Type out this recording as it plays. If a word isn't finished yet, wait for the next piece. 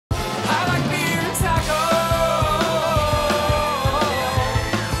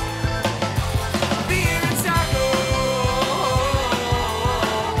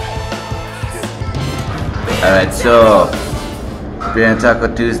Alright, so here on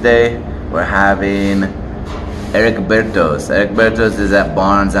Taco Tuesday, we're having Erickbertos. Erickbertos is at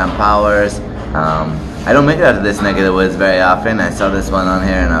Barnes and Powers. I don't make it out of this neck of the woods very often. I saw this one on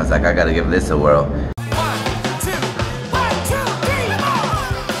here and I was like, I gotta give this a whirl.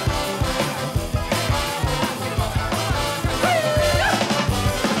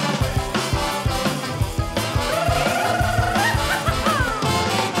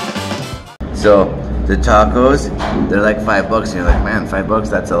 So the tacos, they're like $5 and you're like, man, $5,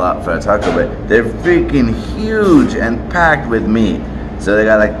 that's a lot for a taco, but they're freaking huge and packed with meat. So they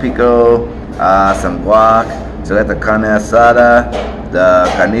got like pico, some guac, so they got the carne asada, the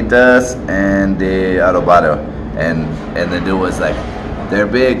carnitas, and the adobado. And the dude was like, they're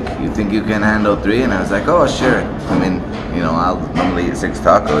big, you think you can handle 3? And I was like, oh sure. I mean, you know, I'll normally eat 6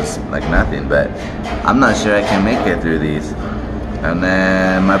 tacos like nothing, but I'm not sure I can make it through these. And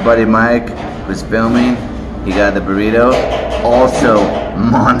then my buddy Mike, who's filming, he got the burrito, also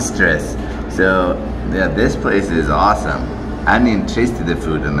monstrous. So yeah, this place is awesome. I haven't even tasted the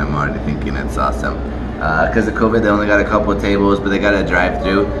food and I'm already thinking it's awesome. Because of COVID, they only got a couple of tables, but they got a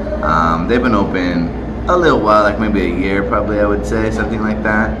drive-through. They've been open a little while, like maybe a year probably, I would say, something like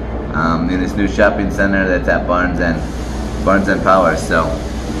that. In this new shopping center that's at Barnes and Powers. So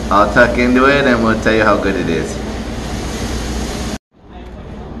I'll tuck into it and we'll tell you how good it is.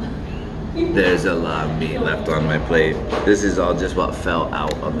 There's a lot of meat left on my plate. This is all just what fell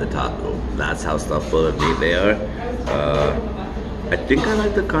out of the taco. That's how stuffed full of meat they are. I think I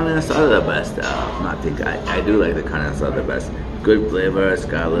like the carne asada the best. I do like the carne asada the best. Good flavor, it's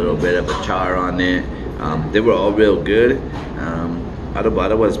got a little bit of a char on it. They were all real good.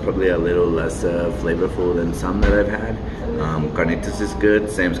 Adobado was probably a little less flavorful than some that I've had. Carnitas is good,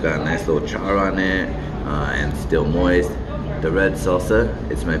 same's got a nice little char on it, and still moist. The red salsa,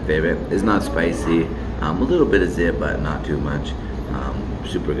 it's my favorite. It's not spicy, a little bit of zip, but not too much.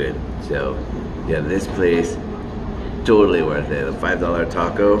 Super good. So yeah, this place, totally worth it. A $5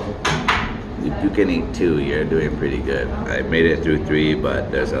 taco, if you can eat 2, you're doing pretty good. I made it through 3, but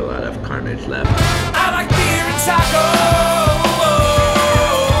there's a lot of carnage left. I like beer and tacos.